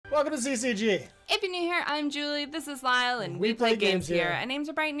Welcome to CCG. If you're new here, I'm Julie, this is Lyle, and we play games here. And names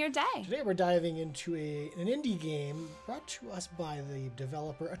are brighten your day. Today we're diving into an indie game brought to us by the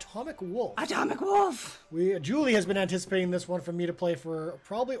developer Atomic Wolf. Atomic Wolf! Julie has been anticipating this one for me to play for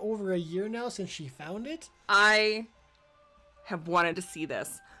probably over a year now since she found it. I have wanted to see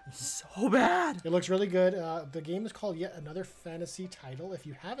this so bad. It looks really good. The game is called Yet Another Fantasy Title. If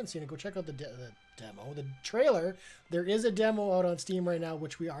you haven't seen it, go check out the demo, the trailer. There is a demo out on Steam right now,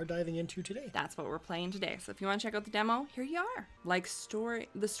 which we are diving into today. That's what we're playing today. So if you want to check out the demo, here you are.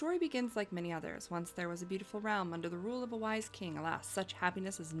 The story begins like many others. Once there was a beautiful realm under the rule of a wise king. Alas, such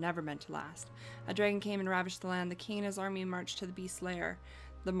happiness is never meant to last. A dragon came and ravished the land. The king and his army marched to the beast's lair.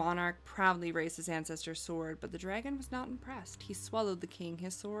 The monarch proudly raised his ancestor's sword, but the dragon was not impressed. He swallowed the king,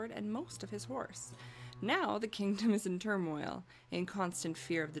 his sword, and most of his horse. Now the kingdom is in turmoil, in constant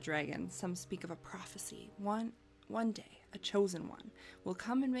fear of the dragon. Some speak of a prophecy. One day, a chosen one will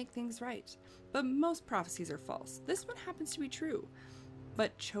come and make things right. But most prophecies are false. This one happens to be true.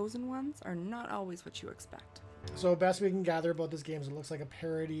 But chosen ones are not always what you expect. So best we can gather about this game is it looks like a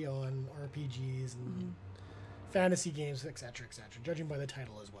parody on RPGs and fantasy games, etc., etc., judging by the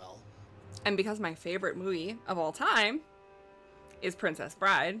title as well. And because my favorite movie of all time is Princess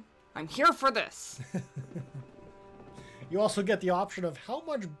Bride, I'm here for this. You also get the option of how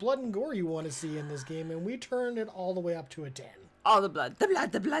much blood and gore you want to see in this game, and we turned it all the way up to a 10. All the blood, the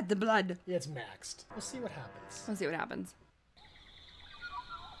blood, the blood, the blood. Yeah, it's maxed. We'll see what happens. Let's see what happens.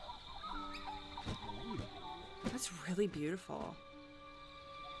 That's really beautiful.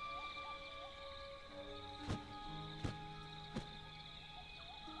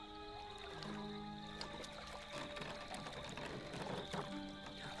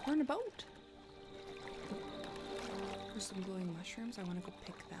 We're in a boat. There's some glowing mushrooms. I want to go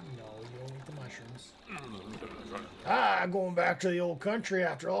pick them. No, you don't eat the mushrooms. Going back to the old country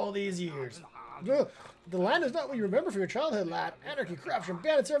after all these years. The land is not what you remember from your childhood, lad. Anarchy, corruption,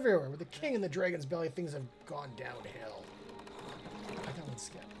 bandits everywhere. With the king in the dragon's belly, things have gone downhill. That one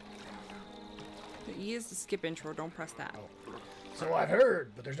skip. The E is to skip intro. Don't press that. Oh. So I've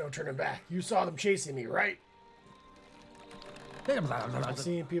heard, but there's no turning back. You saw them chasing me, right? I've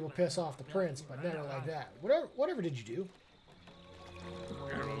seen people piss off the prince, but never like that. Whatever did you do?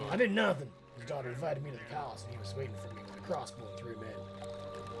 I did nothing. His daughter invited me to the palace, and he was waiting for me with a crossbow and 3 men.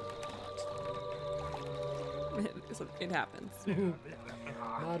 It happens.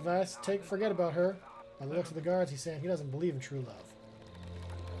 My advice, forget about her. By the looks of the guards, he's saying he doesn't believe in true love.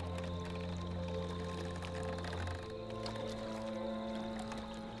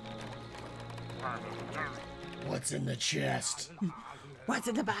 What's in the chest? What's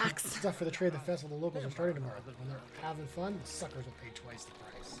in the box? Stuff for the trade the festival the locals are starting tomorrow. When they're having fun, the suckers will pay twice the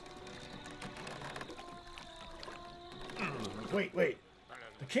price. Wait.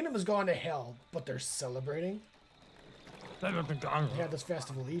 The kingdom has gone to hell, but they're celebrating? They have this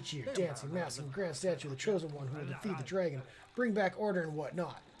festival each year. Dancing, massing, grand statue of the chosen one who will defeat the dragon, bring back order and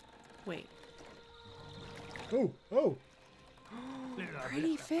whatnot. Wait. Oh.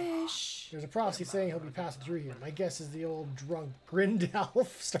 Pretty fish. There's a prophecy saying he'll be passing through here. My guess is the old drunk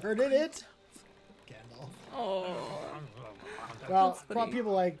Grindelf started it. Gandalf. Oh. Well,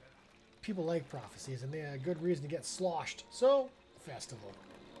 people like prophecies, and they have good reason to get sloshed. So, festival.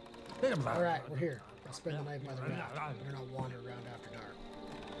 All right, we're here. I'll spend the night by the raft. Better not wander around after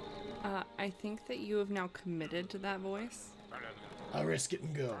dark. I think that you have now committed to that voice. I'll risk it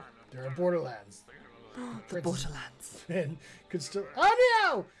and go. There are borderlands. The borderlands. And could still. Oh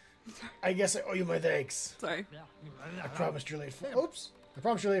no! I guess I owe you my thanks. Sorry. I promised your late. I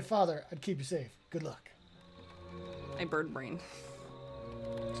promised your late father I'd keep you safe. Good luck. I bird brain.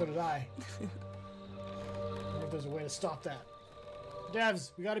 So did I. I wonder if there's a way to stop that.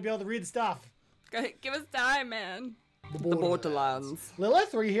 Devs, we got to be able to read the stuff. Give us time, man. The borderlands.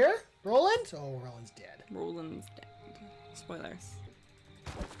 Lilith, were you here? Roland? Oh, Roland's dead. Roland's dead. Spoilers.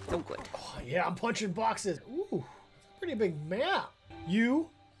 So good. Oh, yeah, I'm punching boxes. Ooh, that's a pretty big map. You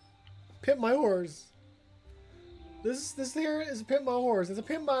pimp my horse. This here is a pimp my horse. It's a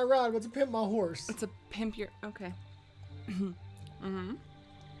pimp my ride. What's a pimp my horse? It's a pimp your. Okay. We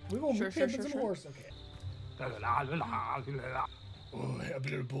won't be pimping some horse. Okay. Oh, happy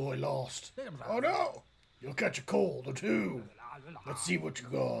little boy lost. Oh no! You'll catch a cold or two. Let's see what you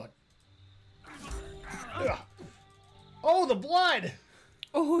got. Oh, the blood!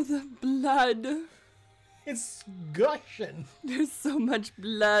 Oh, the blood. It's gushing. There's so much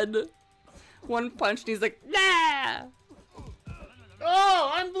blood. One punch and he's like, nah!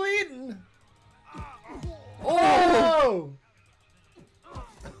 Oh, I'm bleeding. Oh!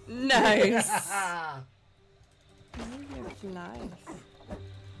 Nice. Flies.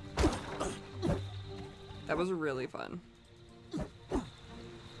 That was really fun.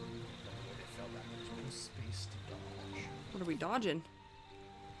 Space to dodge. What are we dodging?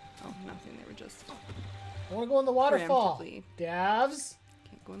 Oh, nothing. They were just... I want to go in the waterfall. Preemptively. Davs.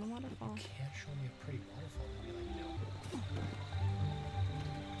 Can't go in the waterfall. Can't show me a pretty waterfall and be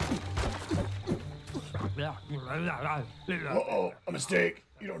like, no. Uh-oh, a mistake.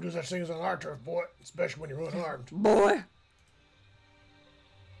 You don't do such things on our turf, boy. Especially when you're unarmed. Boy!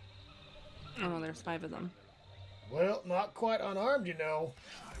 Oh no, there's 5 of them. Well, not quite unarmed, you know.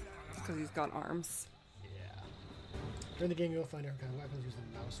 Because he's got arms. Yeah. During the game, you'll find every kind of weapons using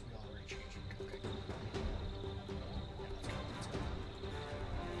the mouse. We already changed it.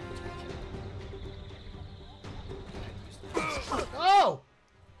 Okay. Oh!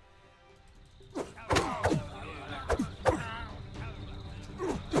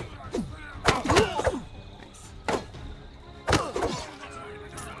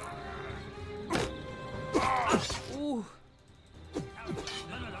 Ooh.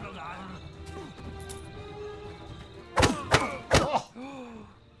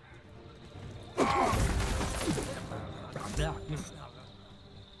 Damn,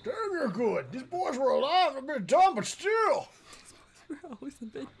 you're good. These boys were alive, a bit dumb, but still. We're always a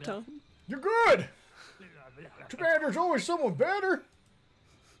bit dumb. You're good. Too bad there's always someone better.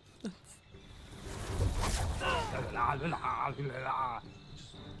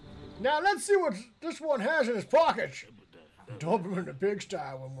 Now let's see what this one has in his pockets. Dump him in the pigsty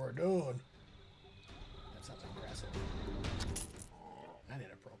when we're done. That sounds aggressive. And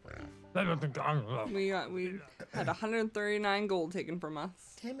inappropriate. We had 139 gold taken from us.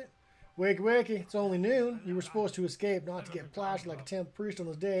 Damn it. Wakey wakey, it's only noon. You were supposed to escape, not to get plastered like a temp priest on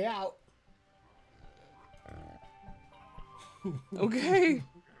his day out. Okay.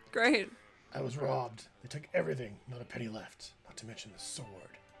 Great. I was robbed. They took everything, not a penny left. Not to mention the sword.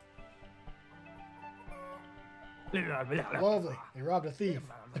 Lovely. They robbed a thief.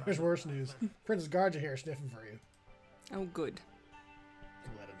 There's worse news. Princess guards are here sniffing for you. Oh, good.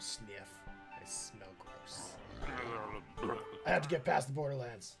 Let him sniff. I smell gross. I have to get past the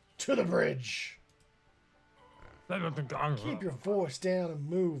borderlands. To the bridge. Keep your voice down and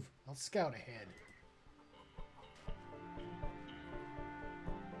move. I'll scout ahead.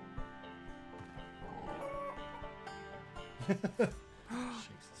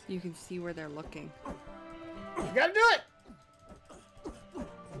 You can see where they're looking. You gotta do it!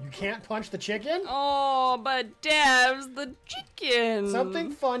 You can't punch the chicken? Oh, but Dev's the chicken. Something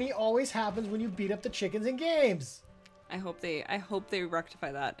funny always happens when you beat up the chickens in games. I hope they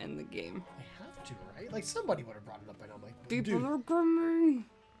rectify that in the game. They have to, right? Like somebody would have brought it up by now. I'm like, People dude. are coming.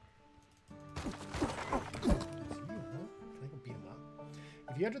 Can I go beat him up?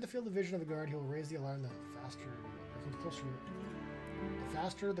 If you enter the field of vision of the guard, he will raise the alarm the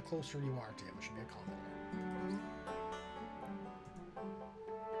faster, the closer you are to him. It should be a comment there.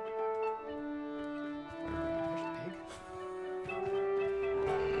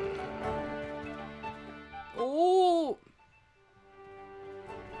 Oh!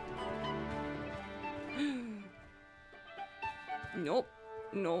 Nope.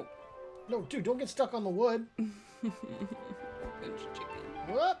 Nope. No, dude, don't get stuck on the wood. Bunch of chicken.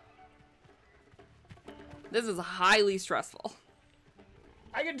 Whoop! This is highly stressful.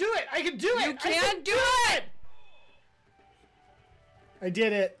 I can do it! I can do it! You can't do it! I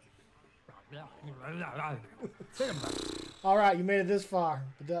did it. Alright, you made it this far,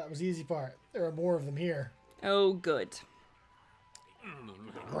 but that was the easy part. There are more of them here. Oh, good.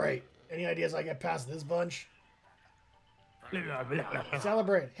 Great. Any ideas I get past this bunch?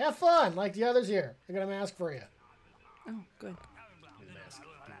 Celebrate. Have fun, like the others here. I got a mask for you. Oh, good.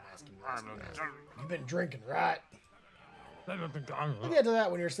 You've been drinking, right? We'll get to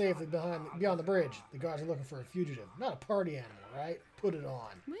that when you're safely beyond the bridge. The guards are looking for a fugitive, not a party animal, right? Put it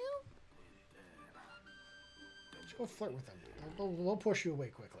on. Well, Just go flirt with them. They'll push you away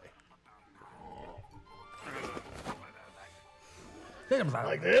quickly.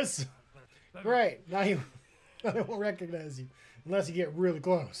 Like this? Great. Now they won't recognize you unless you get really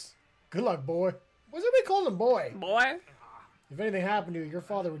close. Good luck, boy. What's everybody calling him boy? boy. If anything happened to you, your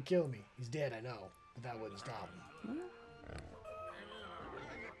father would kill me. He's dead, I know, but that wouldn't stop him.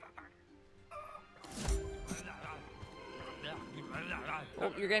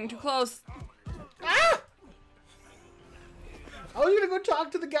 Oh, you're getting too close. Ah! I was gonna go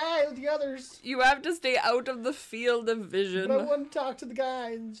talk to the guy with the others, You have to stay out of the field of vision. but I wanted to talk to the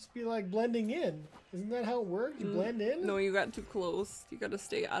guy and just be like blending in. Isn't that how it works? You blend in? No, you got too close. You got to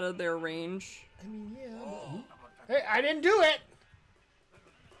stay out of their range. I mean, yeah. But... Hey, I didn't do it!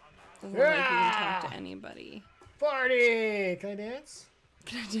 Doesn't look like you can talk to anybody. Party! Can I dance?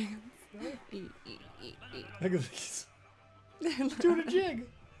 Can I dance? Look at these. Doing a jig.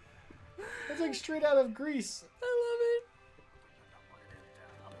 That's like straight out of Greece. I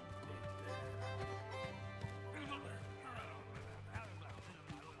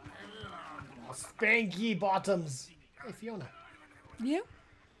Oh, spanky bottoms. Hey, Fiona. love it. Yeah.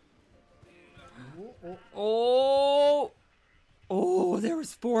 Oh, oh. Oh. Oh, there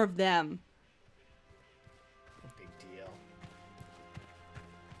was 4 of them. Big deal.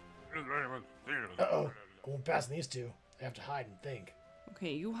 Uh-oh. Going past these two. I have to hide and think.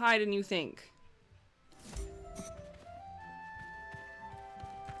 Okay, you hide and you think.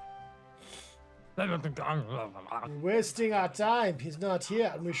 We're wasting our time. He's not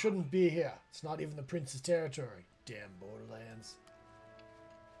here, and we shouldn't be here. It's not even the prince's territory. Damn Borderlands.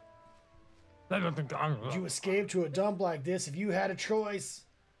 Would you escape to a dump like this if you had a choice?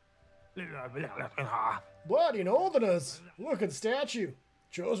 What, you know than us? Look at the statue.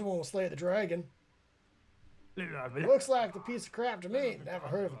 Chosen one will slay the dragon. Looks like the piece of crap to me. Never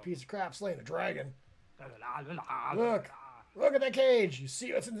heard of a piece of crap slaying a dragon. Look at that cage. You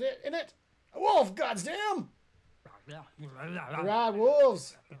see what's in it? A wolf, goddamn! They ride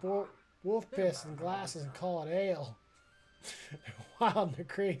wolves. They pour wolf piss in glasses and call it ale. They're wild and they're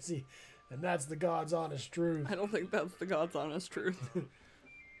crazy. And that's the God's honest truth. I don't think that's the God's honest truth.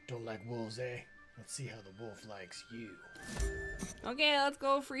 Don't like wolves, eh? Let's see how the wolf likes you. Okay, let's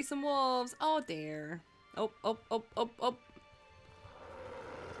go free some wolves. Oh, there. Oh.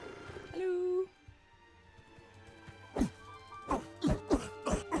 Hello.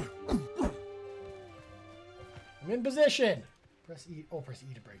 I'm in position. Press E. Oh, press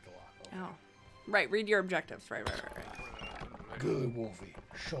E to break the lock. Okay. Oh. Right, read your objectives. Right. Good, Wolfie.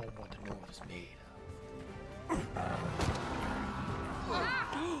 Show him what the North is made of.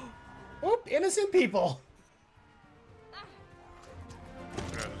 Oop, innocent people.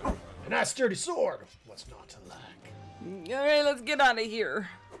 And that sturdy sword. What's not to like? Alright, let's get out of here.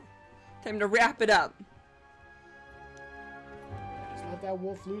 Time to wrap it up. Just let that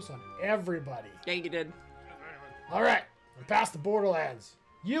wolf loose on everybody. Yeah, you did. Alright, I'm past the Borderlands.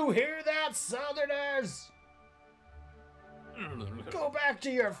 You hear that, Southerners? Go back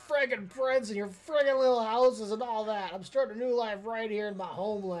to your friggin' friends and your friggin' little houses and all that. I'm starting a new life right here in my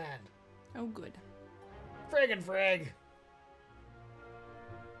homeland. Oh, good. Friggin' frig.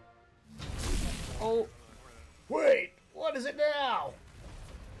 Oh. Wait, what is it now?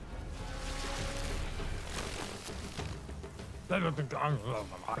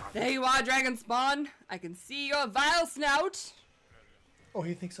 There you are, Dragon Spawn. I can see your vile snout. Oh,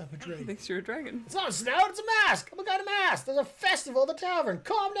 he thinks I'm a He dragon. thinks you're a dragon. It's not a snout, it's a mask. I'm a guy in a mask. There's a festival at the tavern.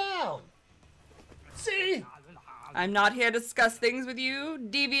 Calm down. See? I'm not here to discuss things with you,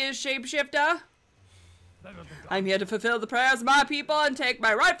 devious shapeshifter. I'm here to fulfill the prayers of my people and take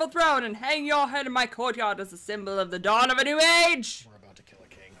my rightful throne and hang your head in my courtyard as a symbol of the dawn of a new age. We're about to kill a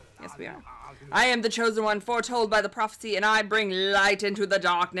king. Yes, we are. I am the chosen one foretold by the prophecy, and I bring light into the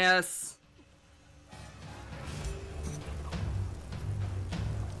darkness.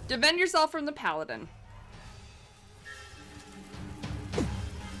 Defend yourself from the paladin.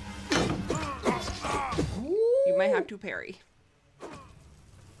 You might have to parry.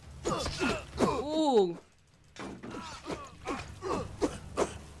 Ooh.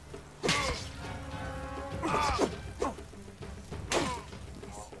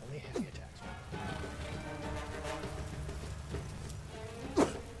 Only heavy attacks.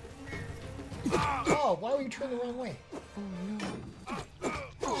 Oh, why were you turning the wrong way?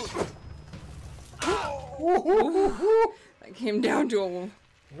 That came down to a...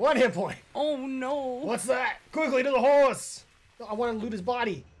 1 hit point. Oh no. What's that? Quickly to the horse. I want to loot his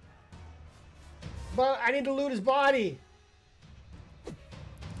body. But I need to loot his body.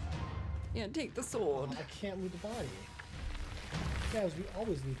 Yeah, take the sword. I can't loot the body. Guys, we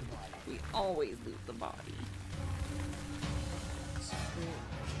always loot the body. We always loot the body.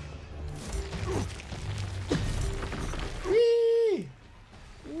 Whee!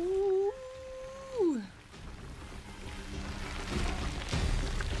 Ooh.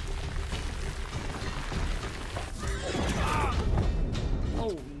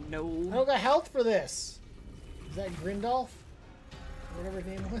 Oh no. I don't got health for this. Is that Grindolf? Whatever his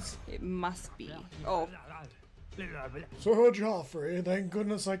name was. It must be. Oh. Sir Joffrey, thank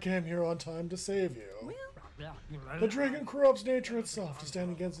goodness I came here on time to save you. The dragon corrupts nature itself to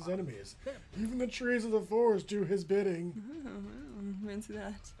stand against his enemies. Even the trees of the forest do his bidding. Fancy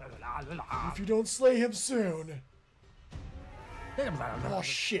that. If you don't slay him soon... Oh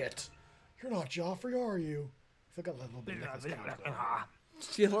shit. You're not Joffrey, are you? I forgot that little bit of this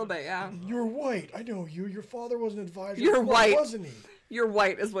Feel a little bit, yeah. You're white. I know you. Your father was an advisor. You're white. Wasn't he? You're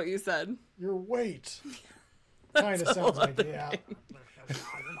white is what you said. Your weight. Kind of sounds like it, yeah.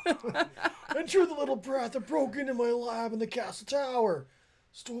 And you're the little brat that broke into my lab in the castle tower.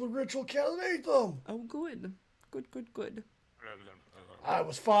 Stole the ritual cat and ate them. Oh, good. Good. I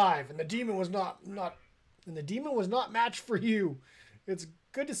was 5, and the demon was not matched for you. It's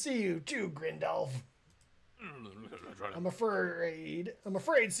good to see you too, Grindolf. I'm afraid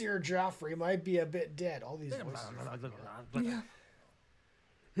Sir Joffrey might be a bit dead. All these voices are Yeah.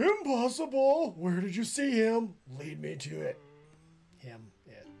 Impossible! Where did you see him? Lead me to it. Him,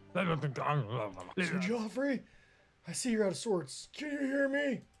 it. Sir Joffrey, I see you're out of sorts. Can you hear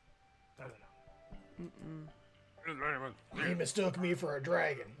me? He mistook me for a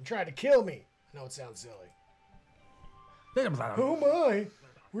dragon and tried to kill me. I know it sounds silly. Oh my!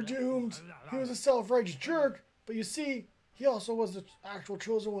 We're doomed. He was a self-righteous jerk, but you see, he also was the actual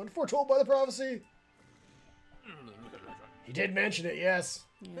chosen one, foretold by the prophecy. He did mention it, yes.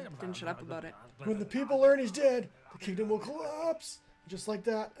 Yeah, didn't shut up about it. When the people learn he's dead, the kingdom will collapse. Just like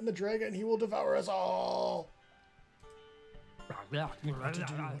that, and the dragon, he will devour us all.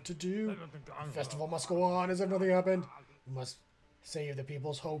 What to do? The festival must go on as if nothing happened. We must save the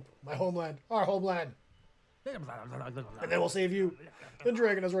people's hope. My homeland, our homeland. And then we'll save you. The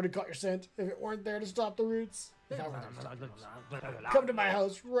dragon has already caught your scent. If it weren't there to stop the roots. Come to my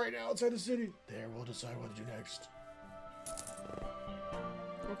house right now outside the city. There we'll decide what to do next.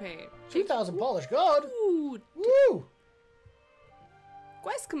 Okay. 2,000 polished gold. Ooh, Woo!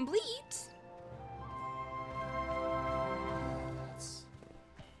 quest complete. Let's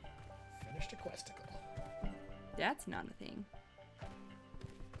finish the questicle. That's not a thing.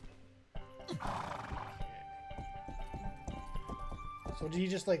 So did he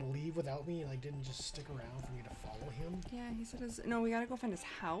just like leave without me? Like didn't just stick around for me to follow him? Yeah, he said no, we gotta go find his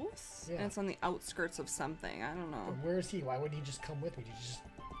house. Yeah. And it's on the outskirts of something. I don't know. But where is he? Why wouldn't he just come with me? Did he just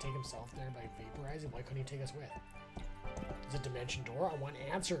take himself there by vaporizing? Why couldn't he take us with? Is it dimension door? I want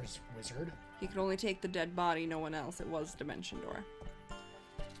answers, wizard. He could only take the dead body, no one else. It was dimension door.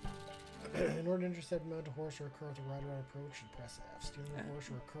 In order to intercept, mount a horse or a cart with a rider on approach and press F. Stealing a horse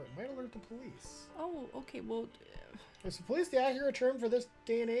or a cart might alert the police. Oh, okay, well... Is the police the accurate term for this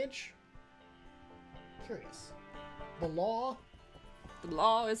day and age? Curious. The law? The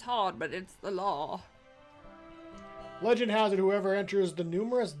law is hard, but it's the law. Legend has it whoever enters the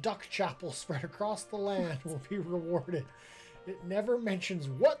numerous duck chapels spread across the land will be rewarded. It never mentions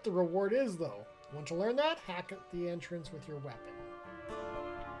what the reward is, though. Want to learn that? Hack at the entrance with your weapon.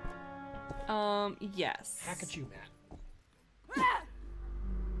 Yes. Hack at you, Matt.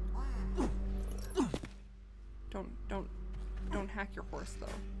 Don't hack your horse,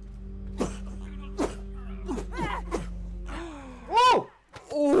 though. Whoa!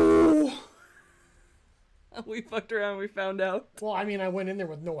 Oh! We fucked around, we found out. Well, I mean, I went in there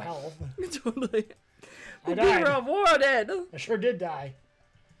with no health. Totally. I Be died. rewarded! I sure did die.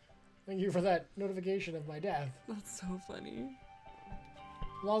 Thank you for that notification of my death. That's so funny.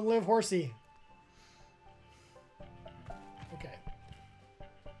 Long live horsey. Okay.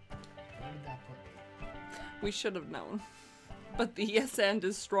 Where did that put me? We should have known. But the yes and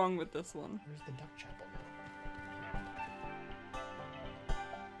is strong with this one. Where's the duck chapel now?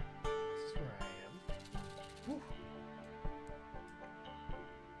 This is where I am. Woo.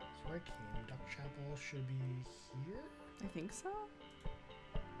 That's where I came. Duck chapel should be here. I think so.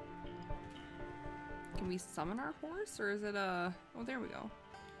 Can we summon our horse, or is it a... Oh, there we go.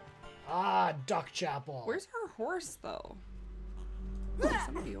 Ah, duck chapel. Where's our horse, though? There's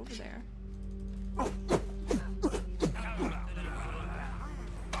somebody over there.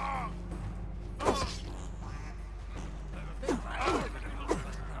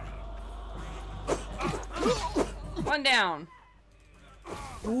 One down.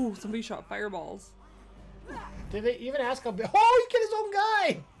 Ooh, somebody shot fireballs. Did they even ask how big? Oh, he killed his own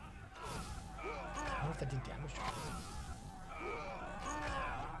guy! I don't know if that did damage to him.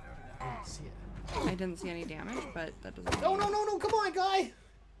 I didn't see it. I didn't see any damage, but that doesn't... No, come on, guy!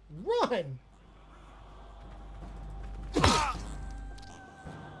 Run!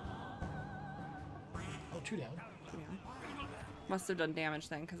 Oh, 2 down. Yeah. Must have done damage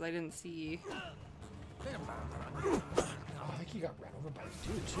then, because I didn't see... Oh, I think he got run over by a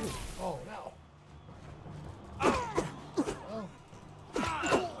dude, too. Oh, no.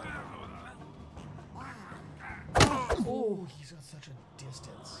 Oh, he's got such a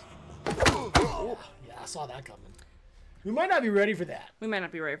distance. Yeah, I saw that coming. We might not be ready for that. We might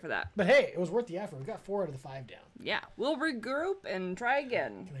not be ready for that. But hey, it was worth the effort. We got 4 out of the 5 down. Yeah, we'll regroup and try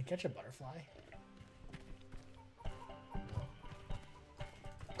again. Can I catch a butterfly?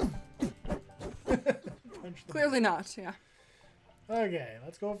 Clearly not, yeah. Okay,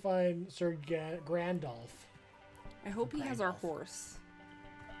 let's go find Sir Grandolph. I hope he has our horse.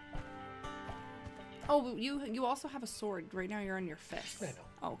 Oh, you also have a sword. Right now you're on your fist. I know.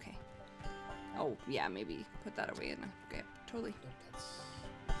 Oh, okay. Oh, yeah, maybe put that away. Okay, totally.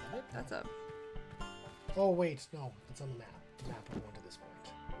 Nope, That's a... Oh, wait. No, it's on the map. The map will go to this point.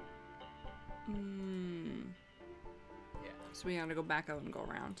 Yeah. So we gotta go back out and go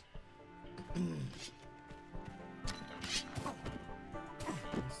around.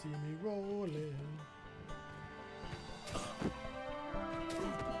 See me rolling.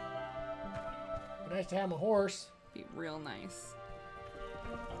 Be nice to have my horse. Be real nice.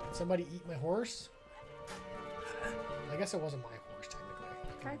 Did somebody eat my horse? I guess it wasn't my horse,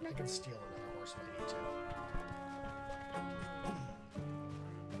 technically. I can steal another horse if I need to.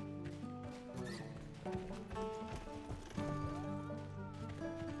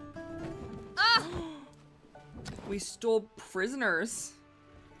 Ah! We stole prisoners.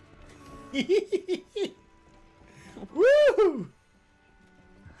 Woo!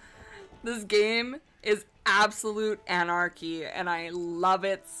 This game is absolute anarchy, and I love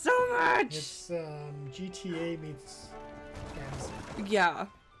it so much. It's GTA meets fantasy. Yeah.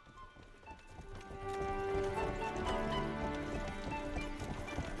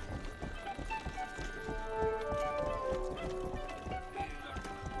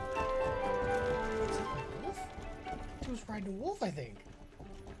 He was riding a wolf, I think.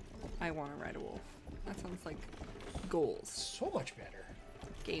 I want to ride a wolf. That sounds like goals. So much better.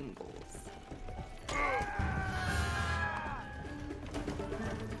 Game goals.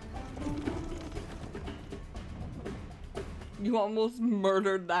 You almost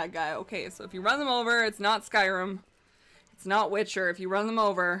murdered that guy. Okay, so if you run them over, it's not Skyrim. It's not Witcher. If you run them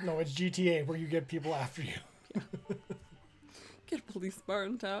over... No, it's GTA where you get people after you. Get a police bar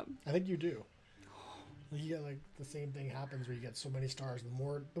on top. I think you do. You get like the same thing happens where you get so many stars. The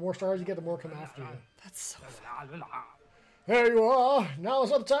more stars you get, the more come after you. That's so fun. There you are. Now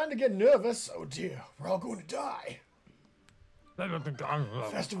is not the time to get nervous. Oh dear, we're all going to die. The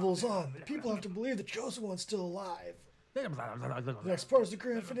festival's on. The people have to believe the chosen one's still alive. The next part is the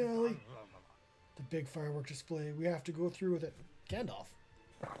grand finale. The big firework display. We have to go through with it. Gandalf.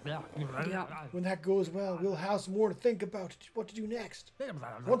 Yeah. When that goes well, we'll have some more to think about what to do next.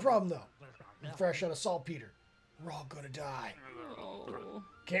 One problem though. I'm fresh out of saltpeter. We're all gonna die. Oh.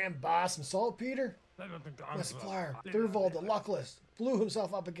 Can't buy some saltpeter? My supplier, Thurvald the Luckless, blew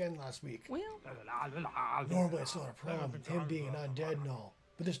himself up again last week. Well. Normally it's not a problem, him being an undead and all.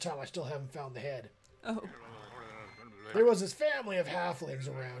 But this time I still haven't found the head. Oh. There was this family of halflings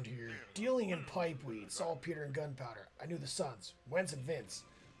around here, dealing in pipeweed, saltpeter, and gunpowder. I knew the sons, Wentz and Vince.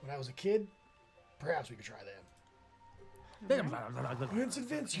 When I was a kid, perhaps we could try them. Wentz and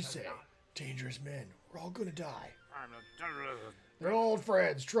Vince, you say? Dangerous men. We're all gonna die. They're old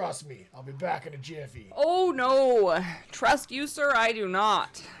friends, trust me. I'll be back in a jiffy. Oh no! Trust you, sir, I do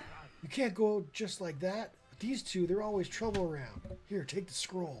not. You can't go just like that. With these two, they're always trouble around. Here, take the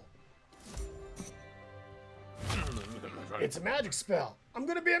scroll. It's a magic spell. I'm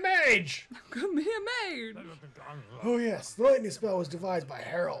gonna be a mage! I'm gonna be a maid! Oh yes, the lightning spell was devised by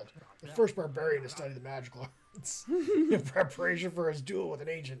Harold, the first barbarian to study the magical arts, in preparation for his duel with an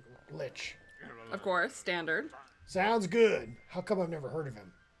ancient lich. Of course, standard. Sounds good. How come I've never heard of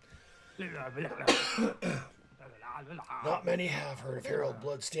him? Not many have heard of Harold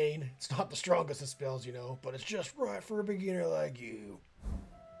Bloodstain. It's not the strongest of spells, you know, but it's just right for a beginner like you.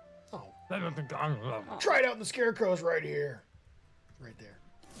 Oh. Try it out in the scarecrows right here. Right there.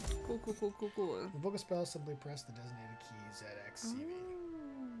 Cool. The book of spells, simply press the designated key ZXCV.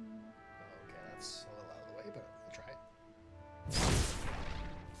 Okay, that's a little out of the way, but I'll try it.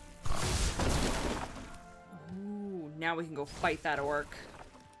 Ooh, now we can go fight that orc.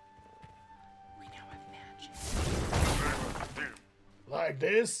 We now have magic. Like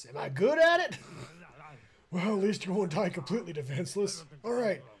this? Am I good at it? Well, at least you won't die completely defenseless.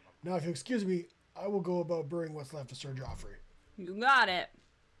 Alright, now if you excuse me, I will go about burying what's left of Sir Joffrey. You got it.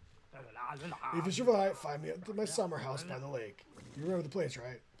 If you survive, find me at my summer house by the lake. You remember the place,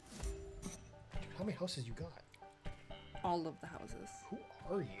 right? Dude, how many houses you got? All of the houses. Who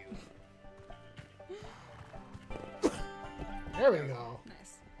are you? There we go.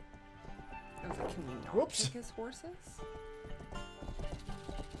 Nice. I was like, can we not Whoops. take his horses?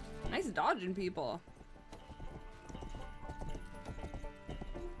 Nice dodging people.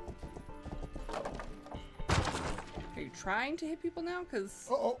 Are you trying to hit people now? Because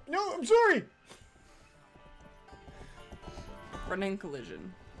Uh-oh. No, I'm sorry. running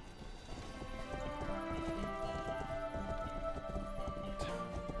collision.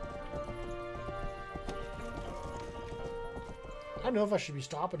 don't know if I should be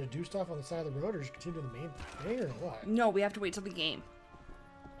stopping to do stuff on the side of the road or just continue the main thing or what. No, we have to wait till the game.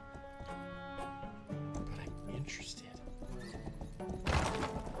 But I'm interested. Here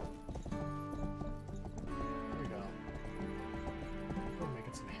we go. We're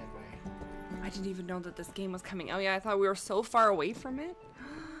making some headway. I didn't even know that this game was coming out. Yeah, I thought we were so far away from it.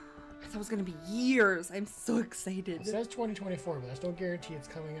 I thought it was going to be years. I'm so excited. It says 2024, but that's no guarantee it's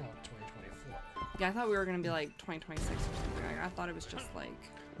coming out in 2024. Yeah, I thought we were going to be like 2026 or something. I thought it was just like...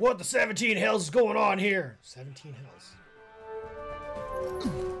 What the 17 hells is going on here? 17 hells.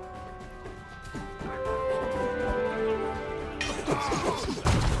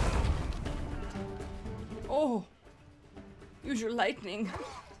 Oh! Use your lightning.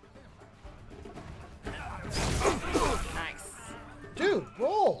 Nice. Dude,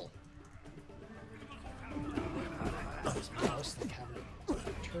 roll! Mouse, like,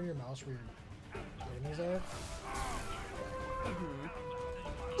 turn your mouse where your enemies are.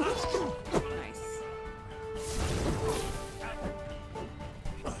 Nice.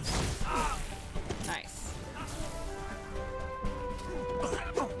 Nice.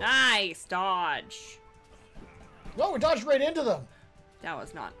 Nice dodge. No, we dodged right into them. That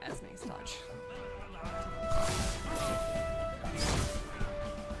was not as nice dodge.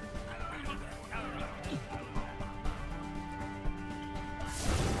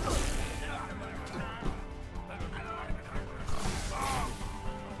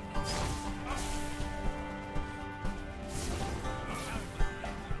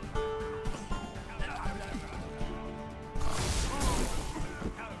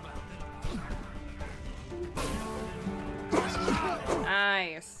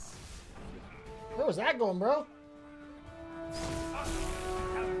 Nice. Where was that going, bro?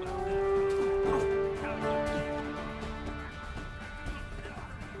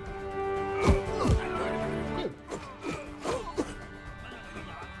 Dude.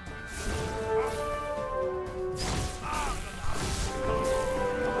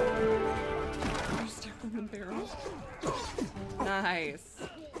 You're stuck on the barrel. Nice.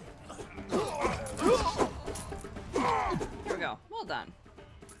 Here we go. Well done.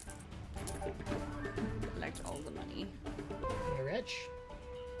 Collect all the money. You rich?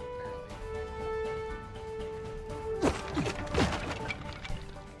 Barely.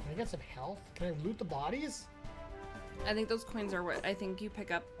 Can I get some health? Can I loot the bodies? I think those coins are what I think you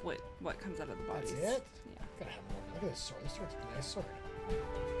pick up what comes out of the bodies. That's it? Yeah. Gotta have more. Look at this sword. This sword's a nice sword.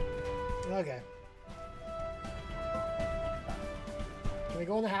 Okay. Can we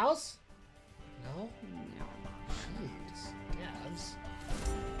go in the house? No? No. Jeez. Devs.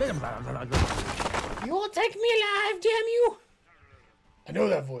 You won't take me alive, damn you! I know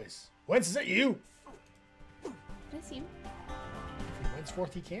that voice. Whence is it you? I see him. From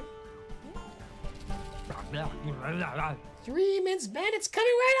whenceforth he came? 3 minced bandits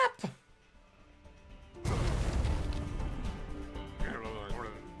coming right up!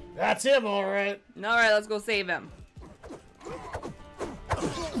 That's him, alright. Alright, let's go save him.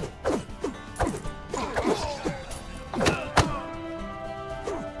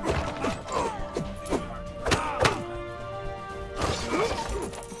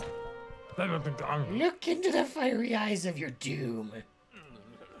 Look into the fiery eyes of your doom.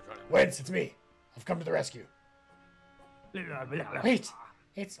 Whence, it's me. I've come to the rescue. Wait,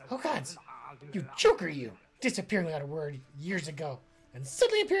 it's... Oh gods. You joker, you. Disappearing without a word years ago. And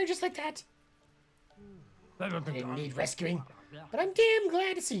suddenly appearing just like that. I didn't need rescuing. But I'm damn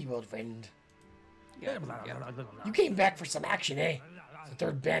glad to see you, old friend. Yeah. You came back for some action, eh? It's the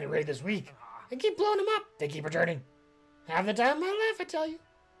 3rd bandit raid this week. And keep blowing them up. They keep returning. Have the time of my life, I tell you.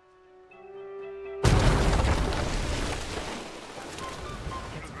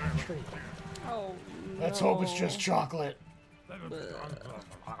 Oh, Let's hope it's just chocolate.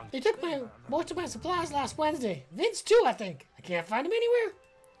 They took most of my supplies last Wednesday. Vince too, I think. I can't find him anywhere.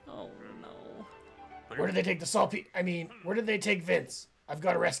 Oh no. Where did they take the saltpeter? I mean, where did they take Vince? I've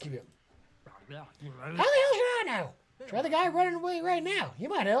got to rescue him. How the hell should I know? Try the guy running away right now. He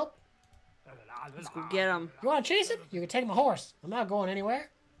might help. Let's go get him. You want to chase him? You can take my horse. I'm not going anywhere.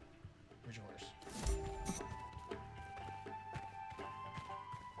 Where's your horse?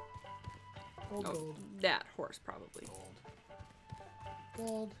 Gold, Oh, gold, that horse probably.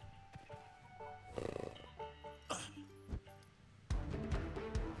 gold.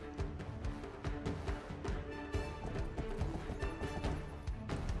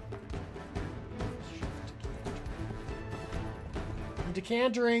 I'm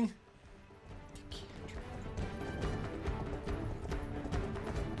decantering.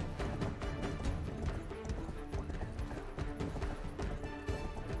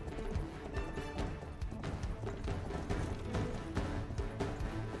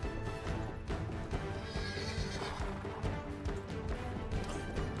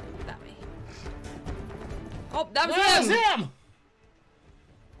 Oh, that was him!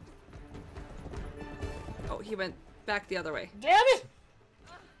 Oh, he went back the other way. Damn it!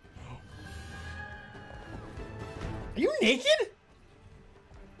 Are you naked?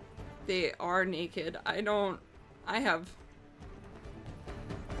 They are naked. I have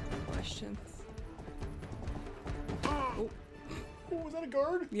questions. Oh. Oh, was that a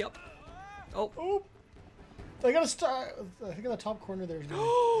guard? Yep. Oh. Oh. I gotta start. I think in the top corner there's.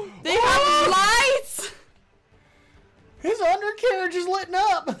 They have lights! His undercarriage is lit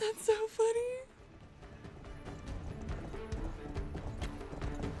up! That's so funny.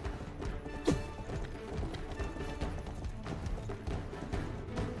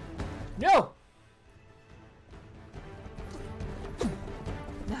 No!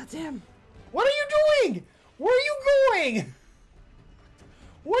 That's him. What are you doing? Where are you going?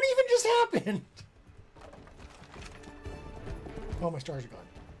 What even just happened? Oh, my stars are gone.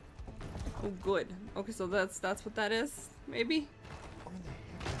 Oh, good. Okay, so that's what that is, maybe? Where the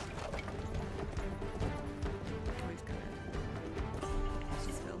heck? Oh, he's gonna...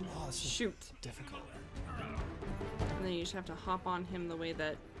 Oh, this is Shoot. difficult. And then you just have to hop on him the way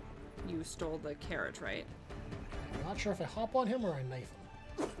that you stole the carriage, right? I'm not sure if I hop on him or I knife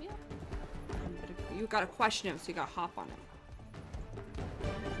him. Yeah. You gotta question him, so you gotta hop on him.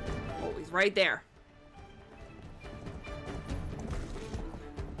 Oh, he's right there.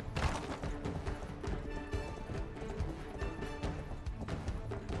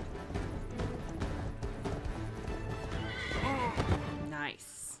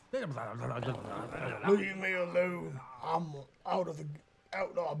 Nice. Leave me alone. I'm out of the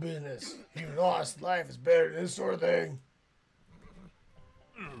outlaw business. You lost. Life is better than this sort of thing.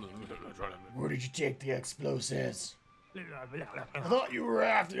 Where did you take the explosives? I thought you were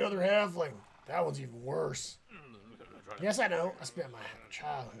after the other halfling. That one's even worse. Yes, I know. I spent my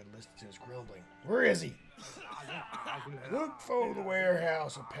childhood listening to his grumbling. Where is he? Look for the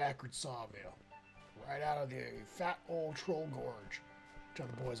warehouse of Packard Sawmill. Right out of the fat old troll gorge. Tell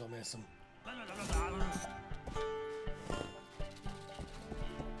the boys I'll miss him.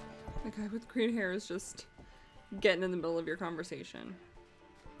 The guy with green hair is just getting in the middle of your conversation.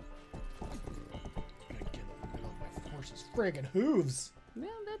 I'm gonna get in the middle of my horse's friggin' hooves. Yeah,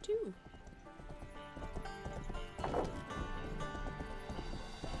 that too.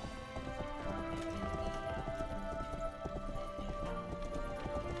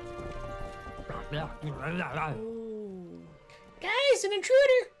 Oh. Guys, an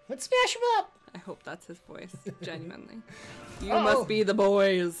intruder! Let's smash him up! I hope that's his voice, genuinely. You must be the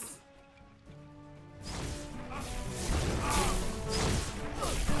boys.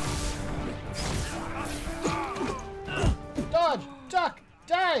 Dodge! Duck!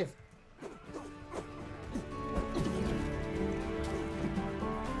 Dive!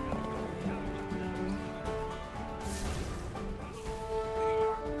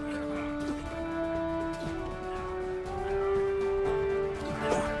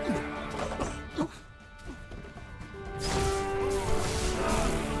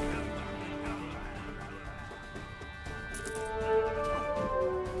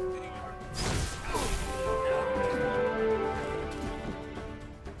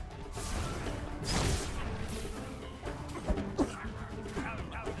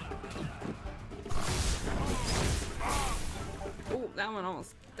 Oh, that one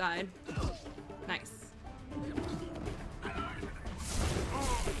almost died. Nice.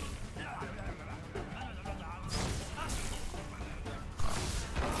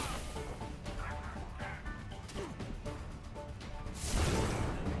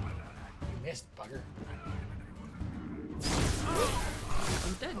 You missed, bugger.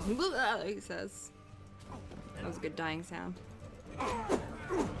 I'm dead. He says. That was a good dying sound.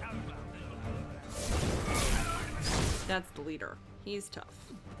 That's the leader. He's tough.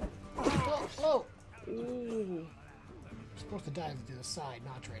 Oh, oh! Ooh. You're supposed to dive to the side,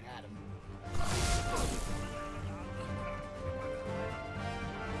 not right at him.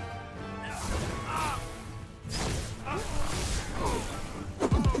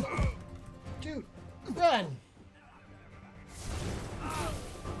 Dude, run!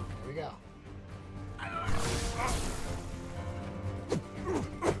 Here we go.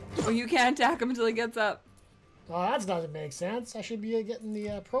 Oh, you can't attack him until he gets up. Oh, that doesn't make sense. I should be getting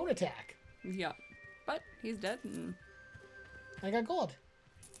the prone attack. Yeah. But he's dead. And... I got gold.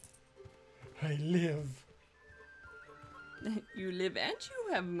 I live. You live and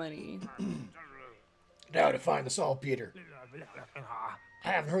you have money. Now to find the saltpeter. I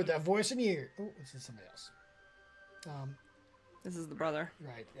haven't heard that voice in years. Oh, this is somebody else. This is the brother.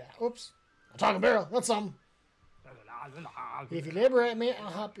 Right, yeah. Oops. I'm talking barrel. That's something. If you liberate me,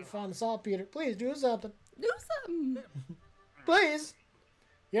 I'll help you find the saltpeter. Please do something. Do something. Please.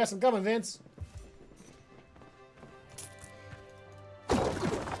 Yes, I'm coming, Vince.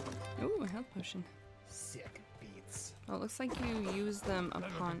 Ooh, a health potion. Sick beats. Oh, it looks like you use them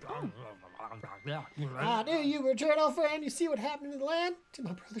upon... Oh, Ah, do you return, old friend? You see what happened in the land? Did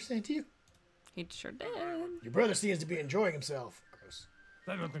my brother say to you? he sure did. Your brother seems to be enjoying himself. Gross.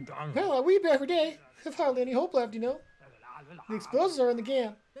 Well, I weep every day. I've hardly any hope left, you know. The explosives are in the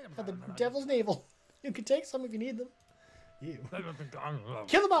camp at the Devil's Navel. You can take some if you need them. You.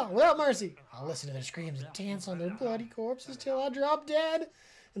 Kill them all without mercy. I'll listen to their screams and dance on their bloody corpses till I drop dead.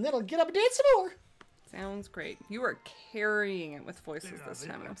 And then I'll get up and dance some more. Sounds great. You are carrying it with voices this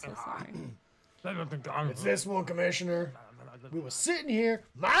time. I'm so sorry. It's this one, Commissioner. We was sitting here,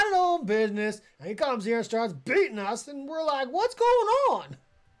 minding our own business, and he comes here and starts beating us, and we're like, what's going on?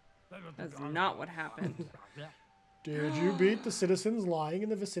 That's not what happened. Did you beat the citizens lying in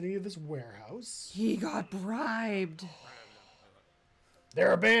the vicinity of this warehouse? He got bribed.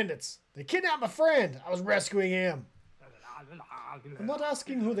 They're bandits. They kidnapped my friend. I was rescuing him. I'm not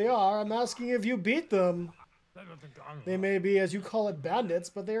asking who they are. I'm asking if you beat them. They may be, as you call it, bandits,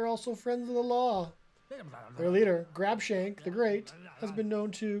 but they are also friends of the law. Their leader, Grabshank the Great, has been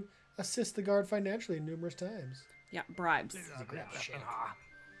known to assist the guard financially numerous times. Yeah, bribes.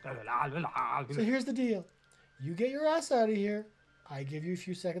 So here's the deal. You get your ass out of here. I give you a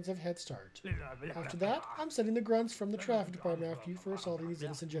few seconds of head start. After that, I'm sending the grunts from the traffic department after you for assaulting these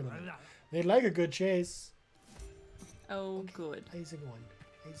innocent gentlemen. They'd like a good chase. Oh, good. How's it going?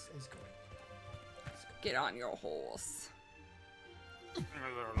 How's going? Get on your horse.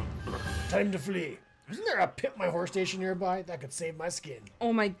 Time to flee. Isn't there a Pimp My Horse station nearby? That could save my skin.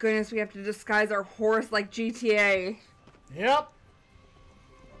 Oh my goodness, we have to disguise our horse like GTA. Yep.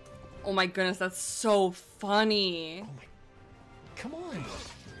 Oh my goodness, that's so funny. Oh my... Come on.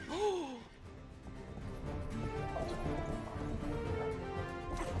 Oh.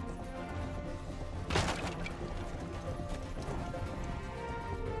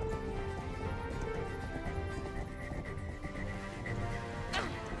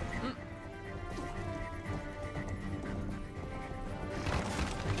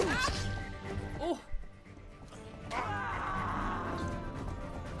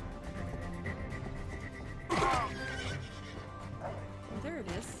 There it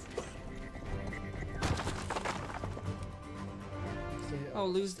is. Oh,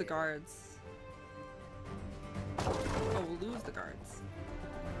 lose the guards. Oh, we'll lose the guards.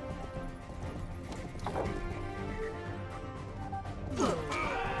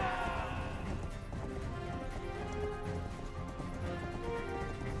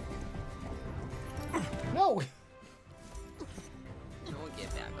 No. We'll get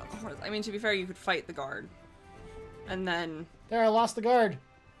back on the horse. I mean, to be fair, you could fight the guard. And then... There, I lost the guard.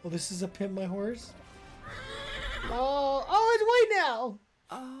 Well, this is a Pimp My Horse. Oh, it's white now.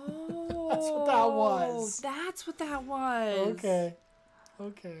 Oh. That's what that was. That's what that was.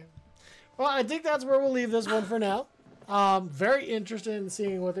 Okay. Well, I think that's where we'll leave this one for now. Very interested in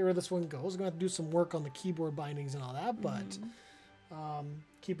seeing where this one goes. I'm going to have to do some work on the keyboard bindings and all that, but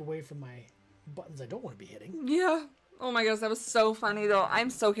keep away from my buttons I don't want to be hitting. Yeah. Oh my gosh, that was so funny though. I'm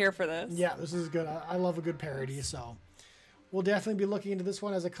so here for this. Yeah, this is good. I love a good parody, so we'll definitely be looking into this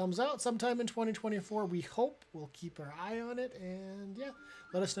one as it comes out sometime in 2024. We hope. We'll keep our eye on it, and yeah,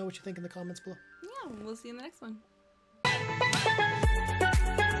 let us know what you think in the comments below. Yeah, we'll see you in the next one.